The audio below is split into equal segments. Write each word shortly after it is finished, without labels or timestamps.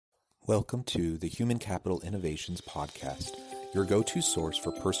Welcome to the Human Capital Innovations Podcast, your go-to source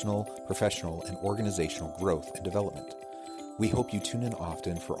for personal, professional, and organizational growth and development. We hope you tune in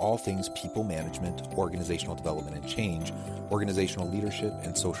often for all things people management, organizational development and change, organizational leadership,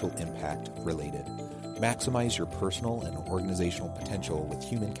 and social impact related. Maximize your personal and organizational potential with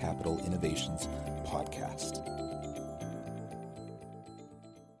Human Capital Innovations Podcast.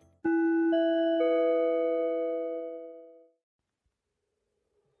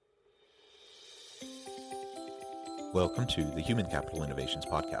 Welcome to the Human Capital Innovations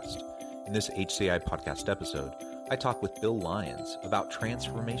Podcast. In this HCI podcast episode, I talk with Bill Lyons about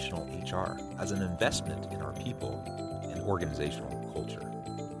transformational HR as an investment in our people and organizational culture.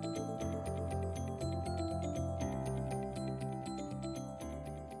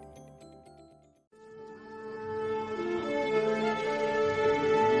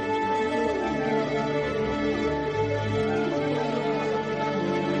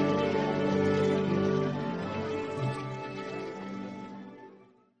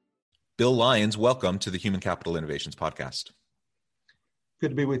 Bill Lyons, welcome to the Human Capital Innovations Podcast. Good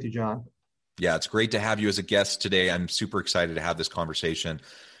to be with you, John. Yeah, it's great to have you as a guest today. I'm super excited to have this conversation.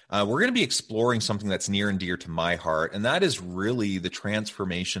 We're going to be exploring something that's near and dear to my heart, and that is really the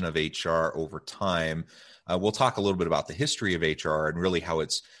transformation of HR over time. We'll talk a little bit about the history of HR and really how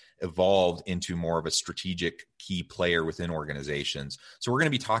it's evolved into more of a strategic key player within organizations. So we're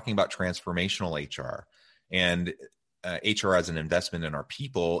going to be talking about transformational HR and HR as an investment in our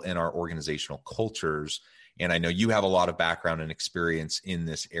people and our organizational cultures. And I know you have a lot of background and experience in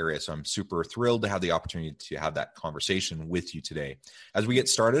this area, so I'm super thrilled to have the opportunity to have that conversation with you today. As we get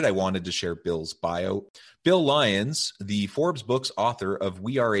started, I wanted to share Bill's bio. Bill Lyons, the Forbes Books author of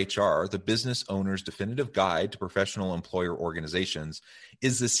We Are HR, the Business Owner's Definitive Guide to Professional Employer Organizations,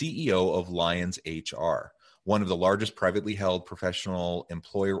 is the CEO of Lyons HR, one of the largest privately held professional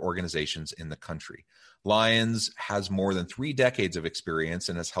employer organizations in the country. Lyons has more than 3 decades of experience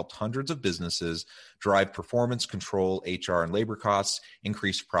and has helped hundreds of businesses drive performance, control HR and labor costs,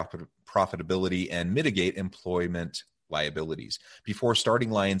 increase profitability, and mitigate employment liabilities. Before starting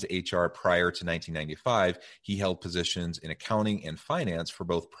Lyons HR prior to 1995, he held positions in accounting and finance for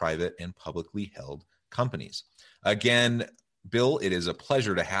both private and publicly held companies. Again, Bill, it is a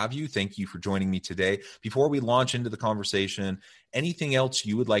pleasure to have you. Thank you for joining me today. Before we launch into the conversation, anything else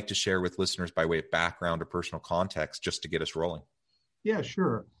you would like to share with listeners by way of background or personal context just to get us rolling? Yeah,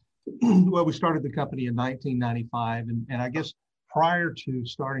 sure. Well, we started the company in 1995, and I guess prior to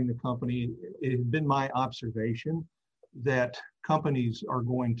starting the company, it had been my observation that companies are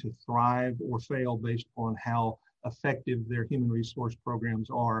going to thrive or fail based upon how effective their human resource programs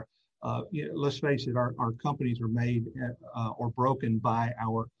are. Let's face it, our companies are made or broken by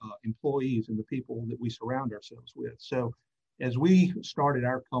our employees and the people that we surround ourselves with. So as we started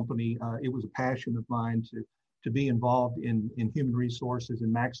our company, it was a passion of mine to be involved in human resources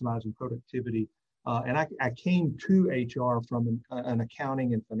and maximizing productivity. And I came to HR from an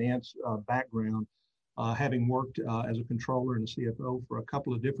accounting and finance background, having worked as a controller and a CFO for a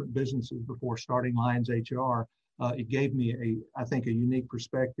couple of different businesses before starting Lyons HR. It gave me I think, a unique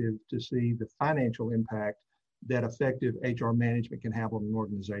perspective to see the financial impact that effective HR management can have on an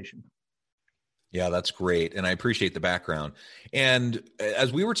organization. Yeah, that's great. And I appreciate the background. And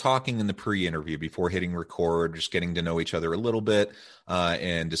as we were talking in the pre-interview before hitting record, just getting to know each other a little bit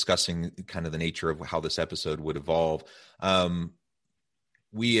and discussing kind of the nature of how this episode would evolve,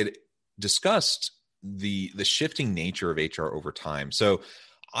 we had discussed the shifting nature of HR over time. So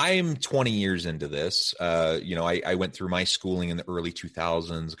I'm 20 years into this. I went through my schooling in the early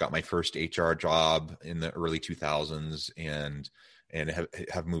 2000s, got my first HR job in the early 2000s, and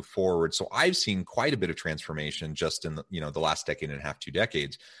have moved forward. So I've seen quite a bit of transformation just in the last decade and a half, 2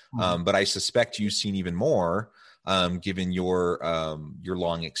 decades. Mm-hmm. But I suspect you've seen even more, given your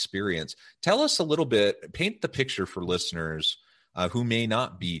long experience. Tell us a little bit, paint the picture for listeners who may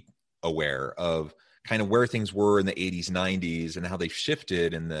not be aware of kind of where things were in the 80s, 90s, and how they've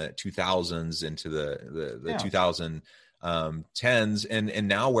shifted in the 2000s into the 2010s, and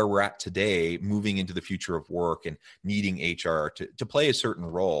now where we're at today, moving into the future of work and needing HR to play a certain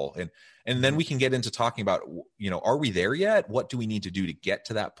role. And then we can get into talking about, are we there yet? What do we need to do to get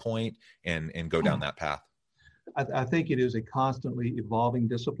to that point and go down that path? I think it is a constantly evolving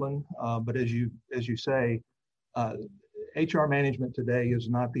discipline, but as you say, HR management today is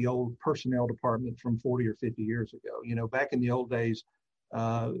not the old personnel department from 40 or 50 years ago. Back in the old days,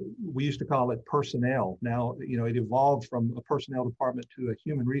 we used to call it personnel. Now, it evolved from a personnel department to a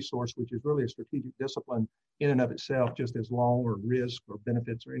human resource, which is really a strategic discipline in and of itself, just as law or risk or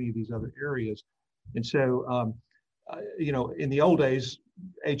benefits or any of these other areas. And so in the old days,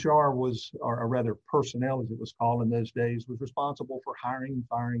 HR was, or rather personnel as it was called in those days, was responsible for hiring and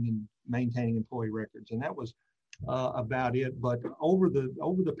firing and maintaining employee records. And that was about it. But over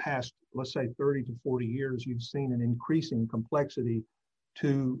the past, let's say 30 to 40 years, you've seen an increasing complexity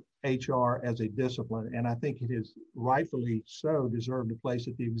to HR as a discipline. And I think it has rightfully so deserved a place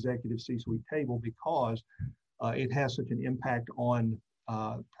at the executive C-suite table because it has such an impact on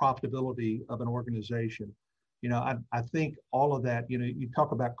profitability of an organization. I think all of that, you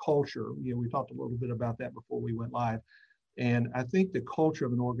talk about culture, we talked a little bit about that before we went live. And I think the culture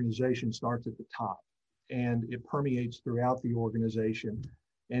of an organization starts at the top and it permeates throughout the organization.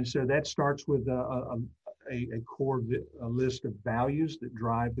 And so that starts with a core list of values that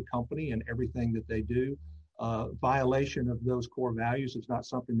drive the company and everything that they do. Violation of those core values is not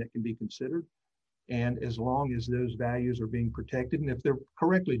something that can be considered. And as long as those values are being protected, and if they're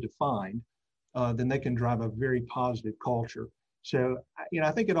correctly defined, then they can drive a very positive culture. So,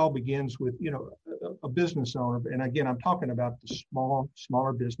 I think it all begins with, a business owner. And again, I'm talking about the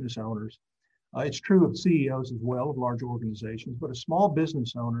smaller business owners. It's true of CEOs as well, of large organizations, but a small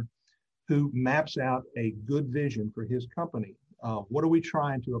business owner who maps out a good vision for his company. What are we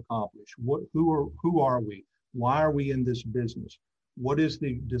trying to accomplish? Who are we? Why are we in this business? What is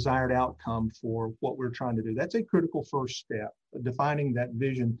the desired outcome for what we're trying to do? That's a critical first step, defining that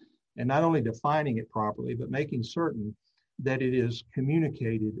vision, and not only defining it properly, but making certain that it is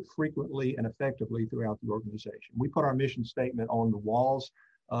communicated frequently and effectively throughout the organization. We put our mission statement on the walls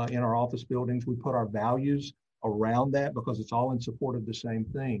in our office buildings. We put our values around that because it's all in support of the same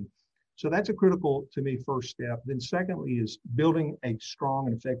thing. So that's a critical, to me, first step. Then secondly is building a strong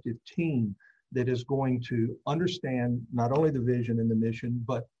and effective team that is going to understand not only the vision and the mission,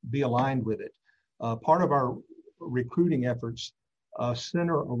 but be aligned with it. Part of our recruiting efforts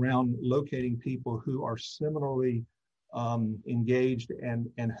center around locating people who are similarly engaged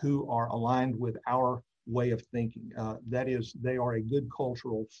and who are aligned with our way of thinking. That is, they are a good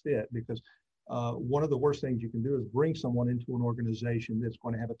cultural fit, because one of the worst things you can do is bring someone into an organization that's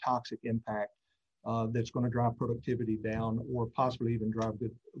going to have a toxic impact, that's going to drive productivity down or possibly even drive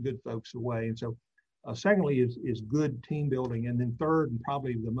good folks away. And so secondly is good team building. And then third, and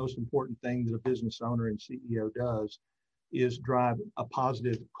probably the most important thing that a business owner and CEO does, is drive a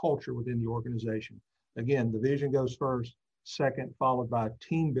positive culture within the organization. Again, the vision goes first, second, followed by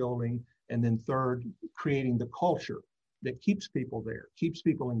team building, and then third, creating the culture that keeps people there, keeps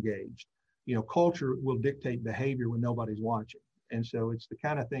people engaged. Culture will dictate behavior when nobody's watching. And so it's the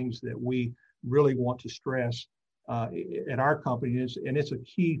kind of things that we really want to stress at our company. And it's a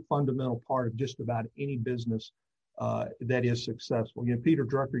key fundamental part of just about any business that is successful. Peter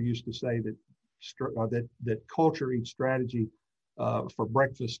Drucker used to say that culture eats strategy for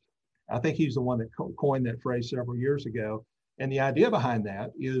breakfast. I think he's the one that coined that phrase several years ago. And the idea behind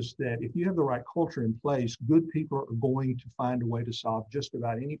that is that if you have the right culture in place, good people are going to find a way to solve just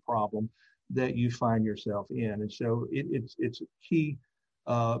about any problem that you find yourself in. And so it's a key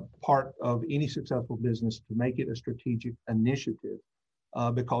part of any successful business to make it a strategic initiative,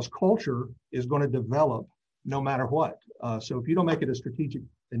 because culture is going to develop no matter what. So if you don't make it a strategic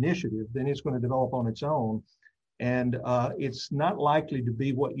initiative, then it's going to develop on its own. And it's not likely to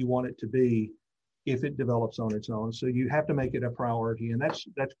be what you want it to be if it develops on its own. So you have to make it a priority. And that's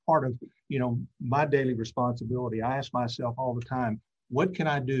part of, my daily responsibility. I ask myself all the time, what can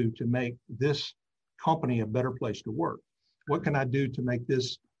I do to make this company a better place to work? What can I do to make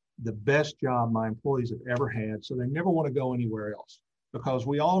this the best job my employees have ever had, so they never want to go anywhere else? Because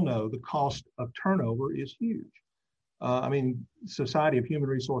we all know the cost of turnover is huge. Society of Human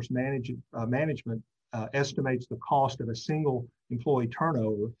Resource Management estimates the cost of a single employee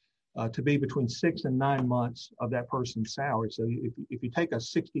turnover to be between 6 and 9 months of that person's salary. So if you take a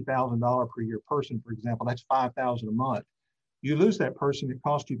 $60,000 per year person, for example, that's $5,000 a month. You lose that person, it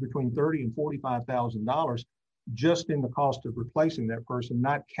costs you between $30,000 and $45,000 just in the cost of replacing that person,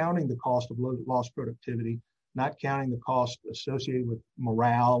 not counting the cost of lost productivity, not counting the cost associated with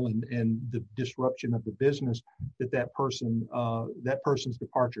morale and the disruption of the business that person's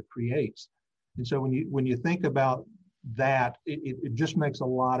departure creates. And so when you think about that, it just makes a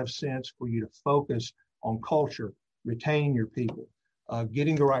lot of sense for you to focus on culture, retaining your people,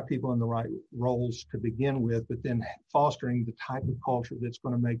 getting the right people in the right roles to begin with, but then fostering the type of culture that's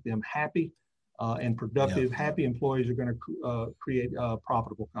going to make them happy and productive. Yeah. Happy employees are going to create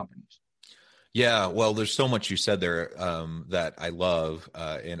profitable companies. Yeah, well, there's so much you said there that I love.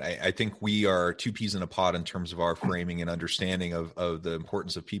 And I think we are two peas in a pod in terms of our framing and understanding of the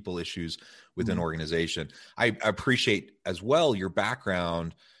importance of people issues within organization. I appreciate as well your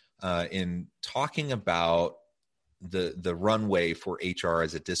background in talking about the runway for HR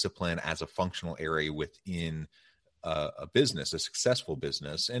as a discipline, as a functional area within a business, a successful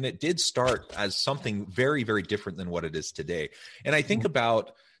business. And it did start as something very, very different than what it is today. And I think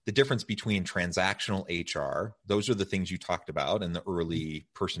about the difference between transactional HR, those are the things you talked about in the early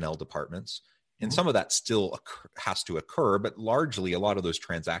personnel departments. And some of that still has to occur, but largely a lot of those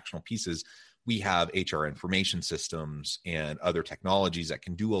transactional pieces, we have HR information systems and other technologies that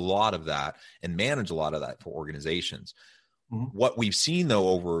can do a lot of that and manage a lot of that for organizations. What we've seen, though,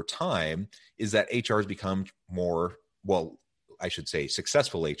 over time is that HR has become more, well, I should say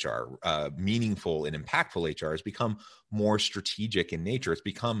successful HR, meaningful and impactful HR has become more strategic in nature. It's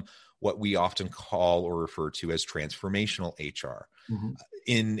become what we often call or refer to as transformational HR.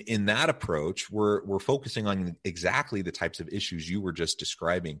 In that approach, we're focusing on exactly the types of issues you were just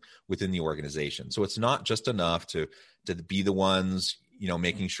describing within the organization. So it's not just enough to be the ones,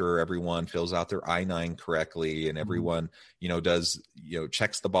 making sure everyone fills out their I-9 correctly and everyone, does,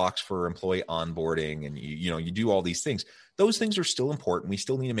 checks the box for employee onboarding and, you do all these things. Those things are still important. We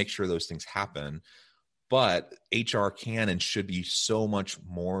still need to make sure those things happen, but HR can and should be so much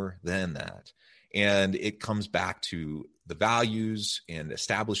more than that. And it comes back to the values and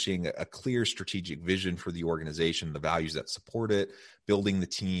establishing a clear strategic vision for the organization, the values that support it, building the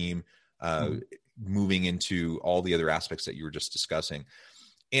team, moving into all the other aspects that you were just discussing.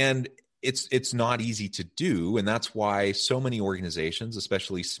 And it's not easy to do. And that's why so many organizations,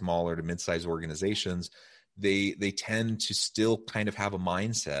 especially smaller to mid-sized organizations, they tend to still kind of have a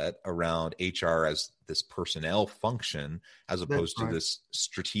mindset around HR as this personnel function as opposed to this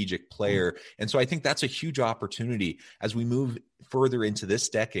strategic player. And so I think that's a huge opportunity as we move further into this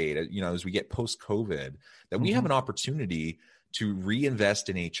decade, as we get post-COVID, that we have an opportunity to reinvest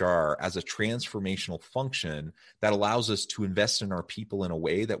in HR as a transformational function that allows us to invest in our people in a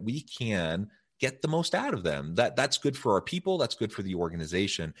way that we can get the most out of them. That's good for our people. That's good for the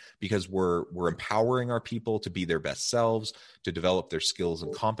organization because we're empowering our people to be their best selves, to develop their skills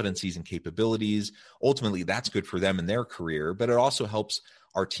and competencies and capabilities. Ultimately, that's good for them in their career, but it also helps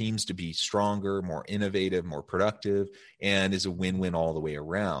our teams to be stronger, more innovative, more productive, and is a win-win all the way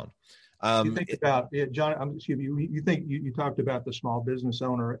around. You think about it, John, you talked about the small business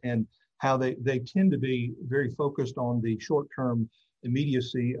owner and how they tend to be very focused on the short-term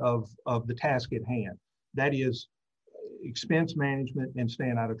immediacy of the task at hand. That is expense management and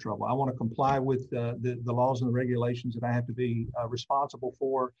staying out of trouble. I want to comply with the laws and the regulations that I have to be responsible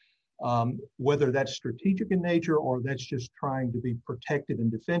for, whether that's strategic in nature or that's just trying to be protected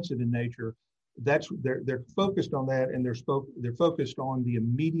and defensive in nature. They're focused on that, and they're focused on the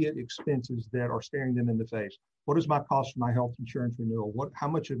immediate expenses that are staring them in the face. What is my cost for my health insurance renewal? How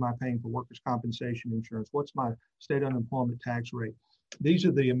much am I paying for workers' compensation insurance? What's my state unemployment tax rate? These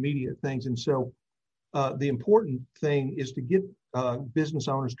are the immediate things. And so the important thing is to get business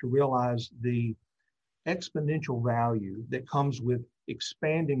owners to realize the exponential value that comes with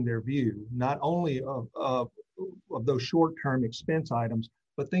expanding their view, not only of those short-term expense items,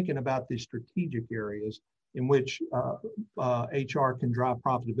 but thinking about the strategic areas in which HR can drive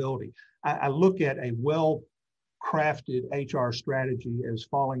profitability. I look at a well-crafted HR strategy as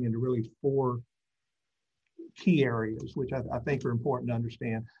falling into really 4 key areas, which I think are important to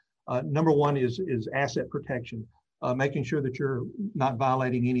understand. Number one is asset protection, making sure that you're not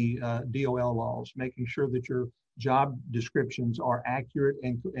violating any DOL laws, making sure that your job descriptions are accurate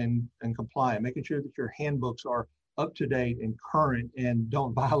and compliant, making sure that your handbooks are up to date and current and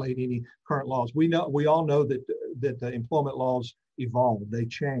don't violate any current laws. We all know that the employment laws evolve, they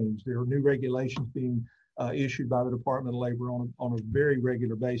change. There are new regulations being issued by the Department of Labor on a very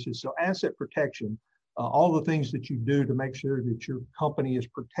regular basis. So asset protection, all the things that you do to make sure that your company is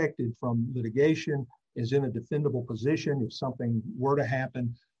protected from litigation, is in a defendable position if something were to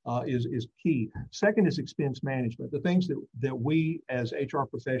happen, is key. Second is expense management, the things that we as HR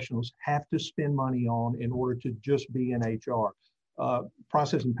professionals have to spend money on in order to just be in HR.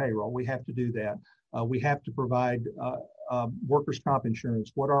 Process and payroll, we have to do that. We have to provide workers' comp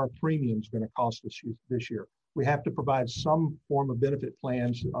insurance. What are our premiums going to cost us this year? We have to provide some form of benefit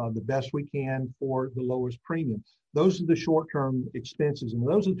plans the best we can for the lowest premium. Those are the short-term expenses, and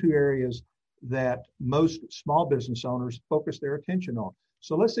those are 2 areas that most small business owners focus their attention on.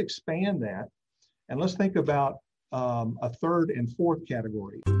 So let's expand that, and let's think about a 3rd and 4th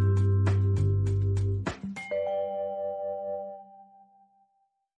category.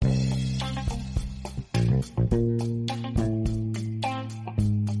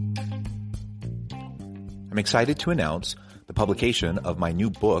 I'm excited to announce the publication of my new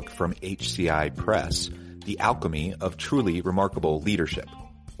book from HCI Press, The Alchemy of Truly Remarkable Leadership.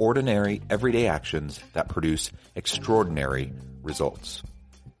 ordinary, everyday actions that produce extraordinary results.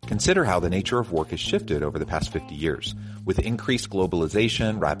 Consider how the nature of work has shifted over the past 50 years. With increased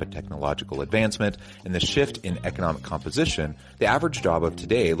globalization, rapid technological advancement, and the shift in economic composition, the average job of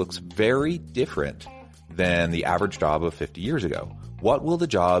today looks very different than the average job of 50 years ago. What will the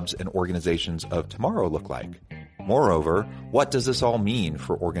jobs and organizations of tomorrow look like? Moreover, what does this all mean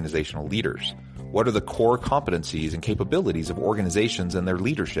for organizational leaders? What are the core competencies and capabilities of organizations and their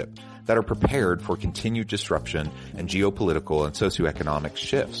leadership that are prepared for continued disruption and geopolitical and socioeconomic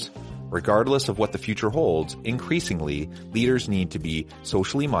shifts? Regardless of what the future holds, increasingly, leaders need to be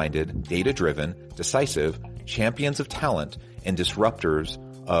socially minded, data-driven, decisive, champions of talent, and disruptors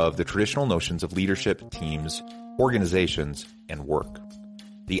of the traditional notions of leadership, teams, organizations, and work.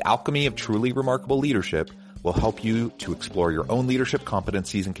 The alchemy of truly remarkable leadership will help you to explore your own leadership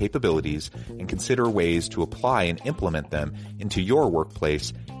competencies and capabilities and consider ways to apply and implement them into your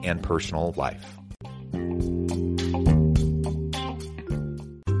workplace and personal life.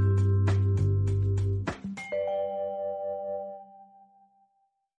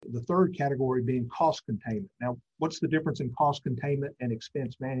 The third category being cost containment. Now, what's the difference in cost containment and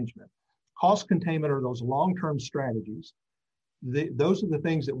expense management? Cost containment are those long-term strategies. Those are the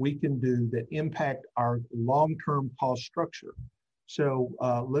things that we can do that impact our long-term cost structure. So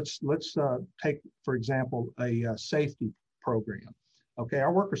let's take, for example, a safety program. Okay,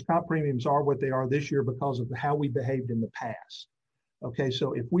 our workers' comp premiums are what they are this year because of how we behaved in the past. Okay,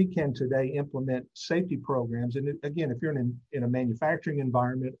 so if we can today implement safety programs, and again, if you're in a manufacturing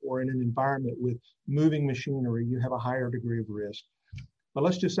environment or in an environment with moving machinery, you have a higher degree of risk. But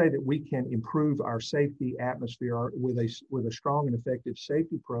let's just say that we can improve our safety atmosphere with a strong and effective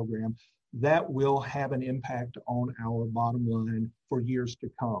safety program that will have an impact on our bottom line for years to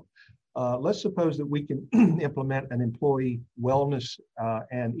come. Let's suppose that we can implement an employee wellness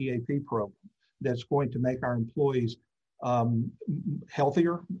and EAP program that's going to make our employees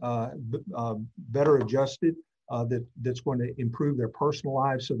healthier, better adjusted, that's going to improve their personal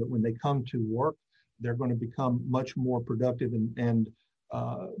lives so that when they come to work, they're going to become much more productive and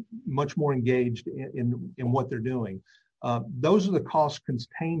much more engaged in what they're doing. Those are the cost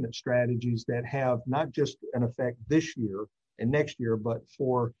containment strategies that have not just an effect this year and next year, but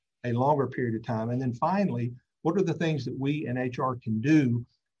for a longer period of time. And then finally, what are the things that we in HR can do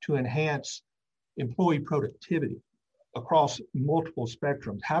to enhance employee productivity across multiple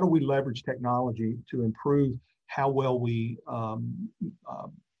spectrums? How do we leverage technology to improve how well we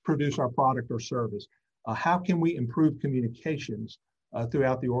produce our product or service? How can we improve communications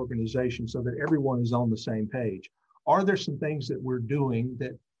throughout the organization so that everyone is on the same page? Are there some things that we're doing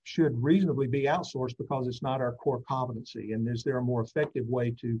that should reasonably be outsourced because it's not our core competency? And is there a more effective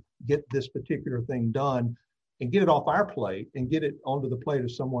way to get this particular thing done and get it off our plate and get it onto the plate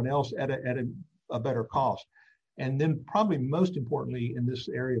of someone else at a better cost? And then probably most importantly in this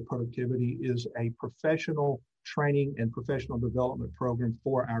area of productivity is a professional training and professional development program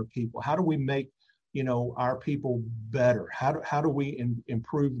for our people. How do we make our people better? How do we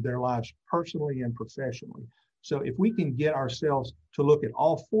improve their lives personally and professionally? So if we can get ourselves to look at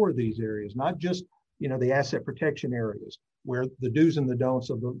all four of these areas, not just the asset protection areas where the do's and the don'ts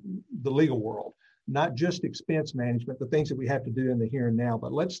of the legal world, not just expense management, the things that we have to do in the here and now,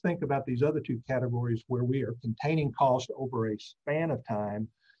 but let's think about these other two categories where we are containing cost over a span of time,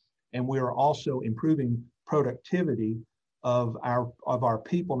 and we are also improving productivity of our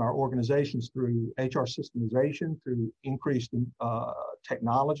people and our organizations through HR systemization, through increased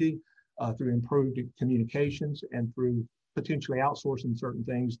technology, through improved communications, and through potentially outsourcing certain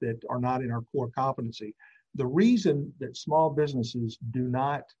things that are not in our core competency. The reason that small businesses do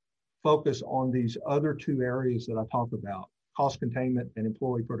not focus on these other two areas that I talk about, cost containment and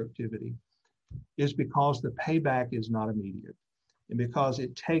employee productivity, is because the payback is not immediate, and because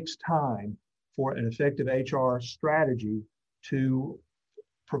it takes time for an effective HR strategy to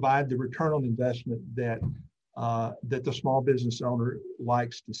provide the return on investment that the small business owner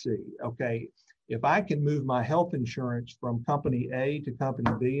likes to see. Okay, if I can move my health insurance from company A to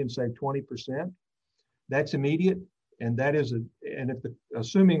company B and save 20%, that's immediate, and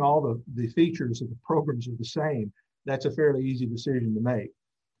assuming all the features of the programs are the same, that's a fairly easy decision to make.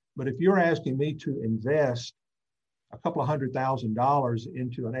 But if you're asking me to invest a couple of $100,000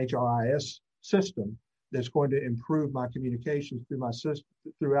 into an HRIS system that's going to improve my communications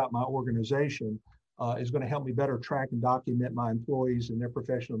throughout my organization, is going to help me better track and document my employees and their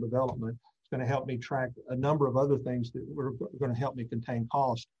professional development. It's going to help me track a number of other things that are going to help me contain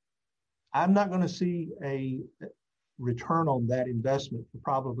cost. I'm not going to see a return on that investment for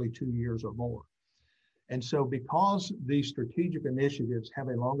probably 2 years or more. And so because these strategic initiatives have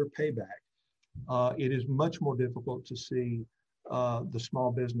a longer payback, it is much more difficult to see the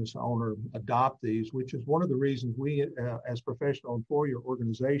small business owner adopt these, which is one of the reasons we, as professional employer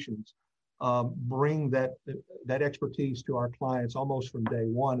organizations, bring that expertise to our clients almost from day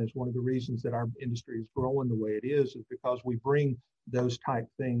one. Is one of the reasons that our industry is growing the way it is because we bring those type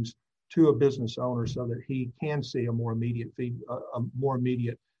things to a business owner so that he can see a more immediate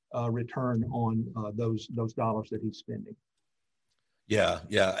return on those dollars that he's spending. Yeah,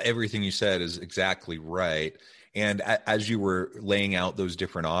 everything you said is exactly right. And as you were laying out those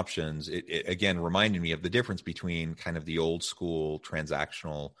different options, it again reminded me of the difference between kind of the old school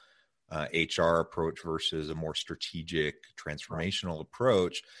transactional HR approach versus a more strategic transformational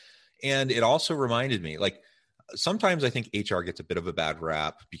approach. And it also reminded me, like, sometimes I think HR gets a bit of a bad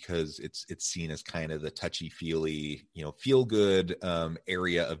rap because it's seen as kind of the touchy feely, feel good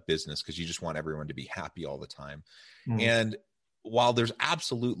area of business because you just want everyone to be happy all the time. And while there's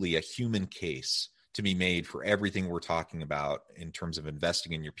absolutely a human case to be made for everything we're talking about in terms of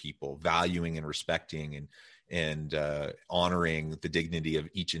investing in your people, valuing and respecting and honoring the dignity of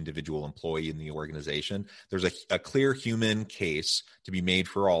each individual employee in the organization, there's a clear human case to be made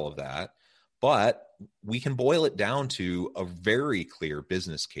for all of that. But we can boil it down to a very clear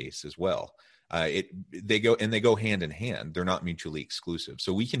business case as well. They go hand in hand. They're not mutually exclusive.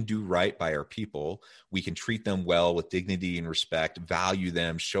 So we can do right by our people. We can treat them well with dignity and respect, value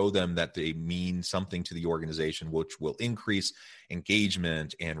them, show them that they mean something to the organization, which will increase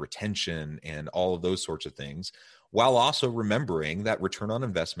engagement and retention and all of those sorts of things, while also remembering that return on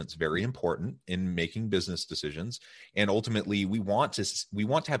investment is very important in making business decisions. And ultimately, we want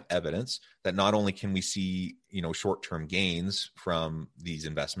to have evidence that not only can we see, short-term gains from these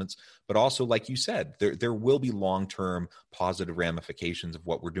investments, but also, like you said, there will be long-term positive ramifications of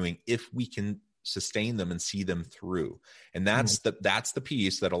what we're doing if we can sustain them and see them through. And that's the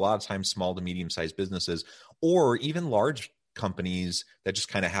piece that a lot of times small to medium-sized businesses or even large companies that just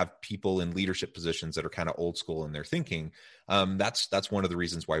kind of have people in leadership positions that are kind of old school in their thinking. That's one of the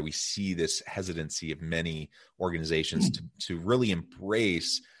reasons why we see this hesitancy of many organizations to really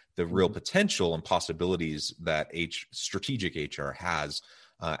embrace the real potential and possibilities that strategic HR has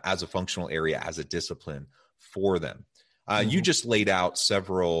as a functional area, as a discipline for them. You just laid out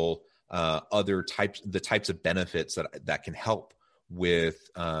several other types of benefits that can help with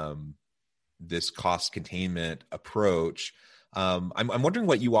this cost containment approach. I'm wondering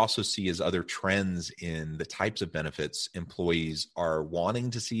what you also see as other trends in the types of benefits employees are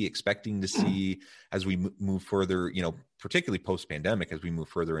wanting to see, expecting to see as we move further, particularly post-pandemic, as we move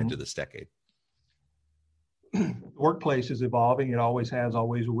further into this decade. The workplace is evolving. It always has,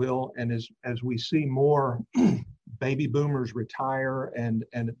 always will. And as we see more baby boomers retire and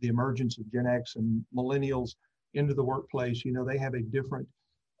the emergence of Gen X and millennials into the workplace, they have a different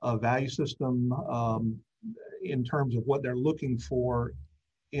value system in terms of what they're looking for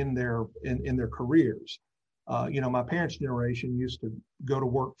in their careers. My parents' generation used to go to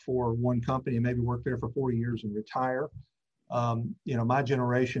work for one company and maybe work there for 40 years and retire. My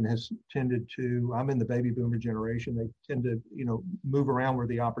generation has tended to, I'm in the baby boomer generation, they tend to, move around where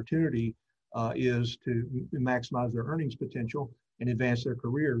the opportunity is to maximize their earnings potential and advance their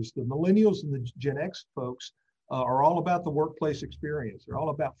careers. The millennials and the Gen X folks are all about the workplace experience. They're all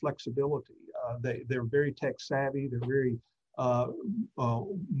about flexibility. They're very tech savvy. They're very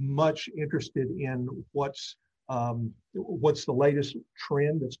much interested in what's the latest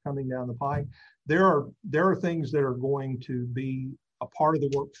trend that's coming down the pike. There are things that are going to be a part of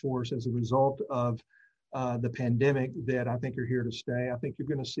the workforce as a result of the pandemic that I think are here to stay. I think you're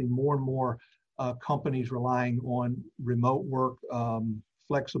going to see more and more companies relying on remote work,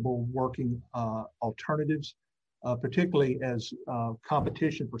 flexible working alternatives. Particularly as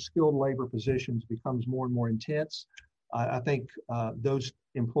competition for skilled labor positions becomes more and more intense. I think those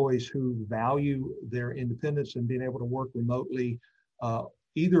employees who value their independence and being able to work remotely,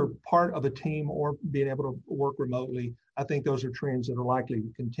 either part of a team or being able to work remotely, I think those are trends that are likely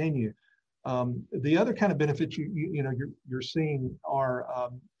to continue. The other kind of benefits you're seeing are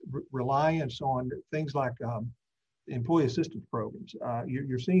reliance on things like employee assistance programs.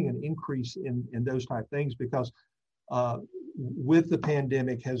 You're seeing an increase in those type things because with the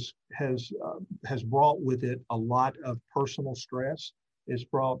pandemic has brought with it a lot of personal stress. It's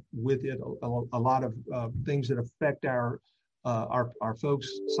brought with it a lot of things that affect our folks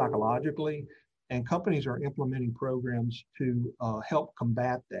psychologically, and companies are implementing programs to help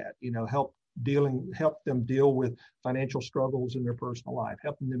combat that. Help them deal with financial struggles in their personal life,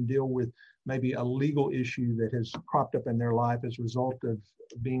 helping them deal with maybe a legal issue that has cropped up in their life as a result of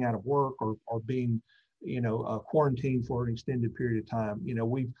being out of work or being quarantined for an extended period of time.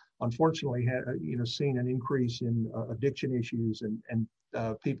 We've unfortunately had, seen an increase in addiction issues and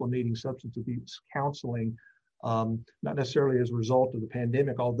people needing substance abuse counseling, not necessarily as a result of the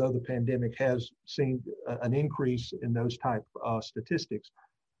pandemic, although the pandemic has seen an increase in those type statistics.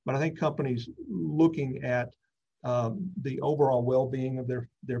 But I think companies looking at the overall well-being of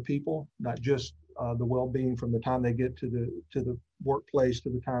their people, not just the well-being from the time they get to the workplace to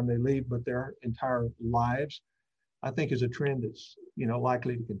the time they leave, but their entire lives, I think is a trend that's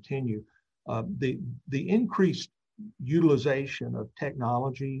likely to continue. The increased utilization of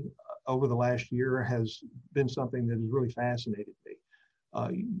technology over the last year has been something that has really fascinated me.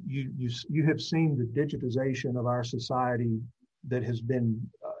 You have seen the digitization of our society that has been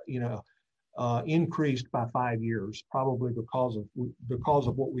increased by 5 years, probably because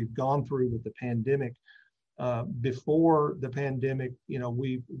of what we've gone through with the pandemic. Before the pandemic,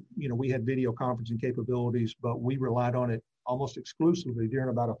 we had video conferencing capabilities, but we relied on it almost exclusively during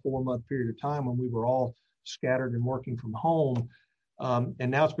about a 4-month period of time when we were all scattered and working from home.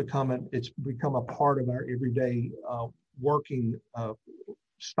 And now it's become a part of our everyday working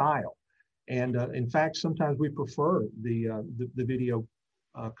style. And in fact, sometimes we prefer the video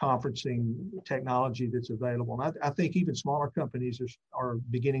conferencing technology that's available. And I think even smaller companies are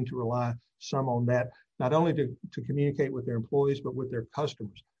beginning to rely some on that, not only to communicate with their employees, but with their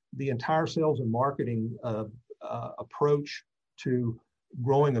customers. The entire sales and marketing approach to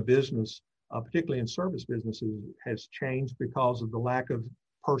growing a business, particularly in service businesses, has changed because of the lack of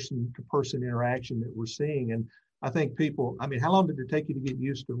person-to-person interaction that we're seeing. And I think how long did it take you to get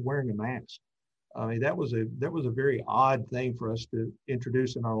used to wearing a mask? I mean, that was a very odd thing for us to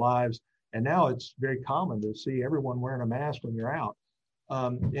introduce in our lives. And now it's very common to see everyone wearing a mask when you're out.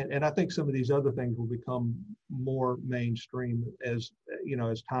 And I think some of these other things will become more mainstream as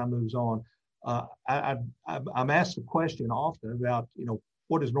time moves on. I'm asked the question often about,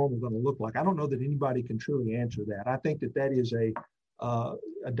 what is normal going to look like? I don't know that anybody can truly answer that. I think that is a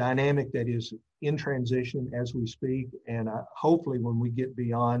dynamic that is in transition as we speak. And hopefully when we get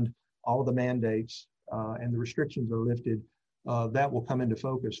beyond all of the mandates and the restrictions are lifted, that will come into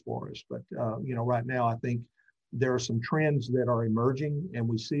focus for us. But, right now, I think there are some trends that are emerging and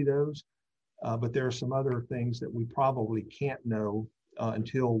we see those, but there are some other things that we probably can't know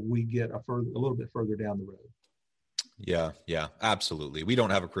until we get a little bit further down the road. Yeah, absolutely. We don't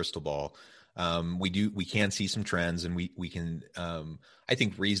have a crystal ball. We can see some trends, and we can, I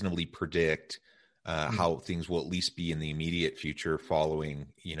think, reasonably predict how things will at least be in the immediate future following,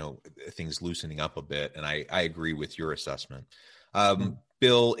 things loosening up a bit. And I agree with your assessment.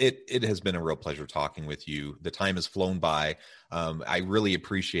 Bill, it has been a real pleasure talking with you. The time has flown by. I really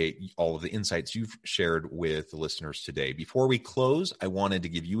appreciate all of the insights you've shared with the listeners today. Before we close, I wanted to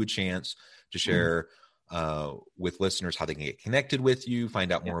give you a chance to share with listeners how they can get connected with you,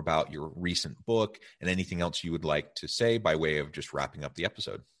 find out more about your recent book, and anything else you would like to say by way of just wrapping up the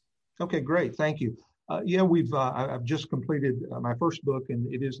episode. Okay, great. Thank you. I've just completed my first book,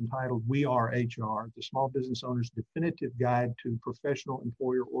 and it is entitled We Are HR, the Small Business Owner's Definitive Guide to Professional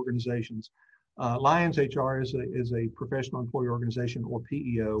Employer Organizations. Lyons HR is a professional employer organization, or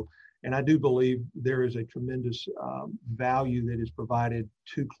PEO, and I do believe there is a tremendous value that is provided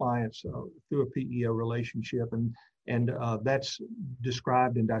to clients through a PEO relationship, and that's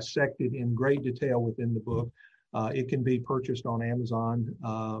described and dissected in great detail within the book. It can be purchased on Amazon,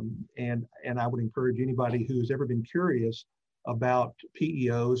 and I would encourage anybody who's ever been curious about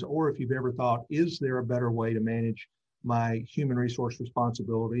PEOs, or if you've ever thought, is there a better way to manage my human resource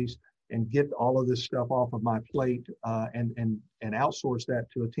responsibilities and get all of this stuff off of my plate and outsource that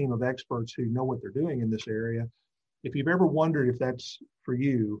to a team of experts who know what they're doing in this area. If you've ever wondered if that's for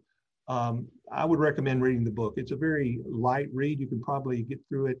you, I would recommend reading the book. It's a very light read. You can probably get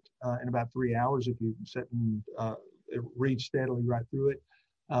through it in about 3 hours if you sit and read steadily right through it.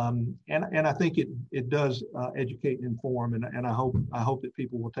 And I think it does educate and inform, and I hope that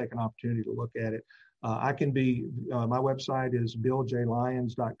people will take an opportunity to look at it. My website is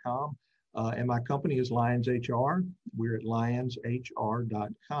billjlyons.com, and my company is Lyons HR. We're at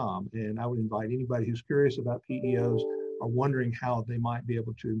lyonshr.com, and I would invite anybody who's curious about PEOs or wondering how they might be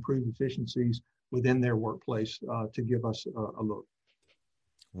able to improve efficiencies within their workplace to give us a look.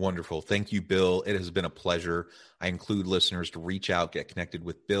 Wonderful. Thank you, Bill. It has been a pleasure. I include listeners to reach out, get connected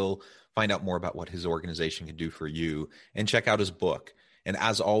with Bill, find out more about what his organization can do for you, and check out his book. And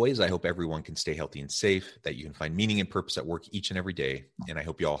as always, I hope everyone can stay healthy and safe, that you can find meaning and purpose at work each and every day. And I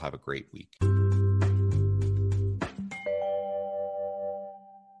hope you all have a great week.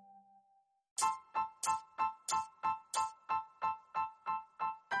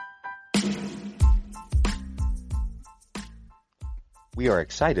 We are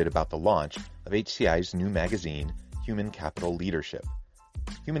excited about the launch of HCI's new magazine, Human Capital Leadership.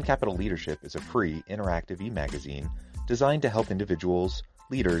 Human Capital Leadership is a free, interactive e-magazine designed to help individuals,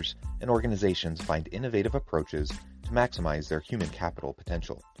 leaders, and organizations find innovative approaches to maximize their human capital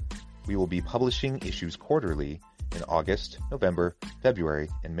potential. We will be publishing issues quarterly in August, November, February,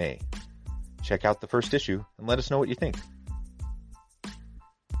 and May. Check out the first issue and let us know what you think.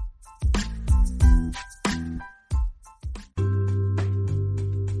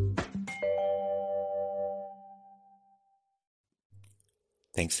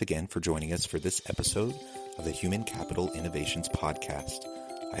 Thanks again for joining us for this episode of the Human Capital Innovations Podcast.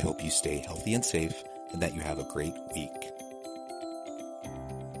 I hope you stay healthy and safe and that you have a great week.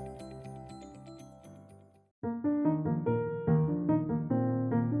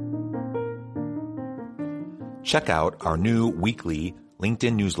 Check out our new weekly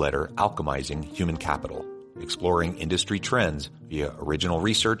LinkedIn newsletter, Alchemizing Human Capital, exploring industry trends via original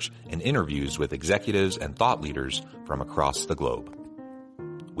research and interviews with executives and thought leaders from across the globe.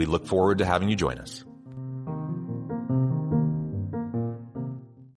 We look forward to having you join us.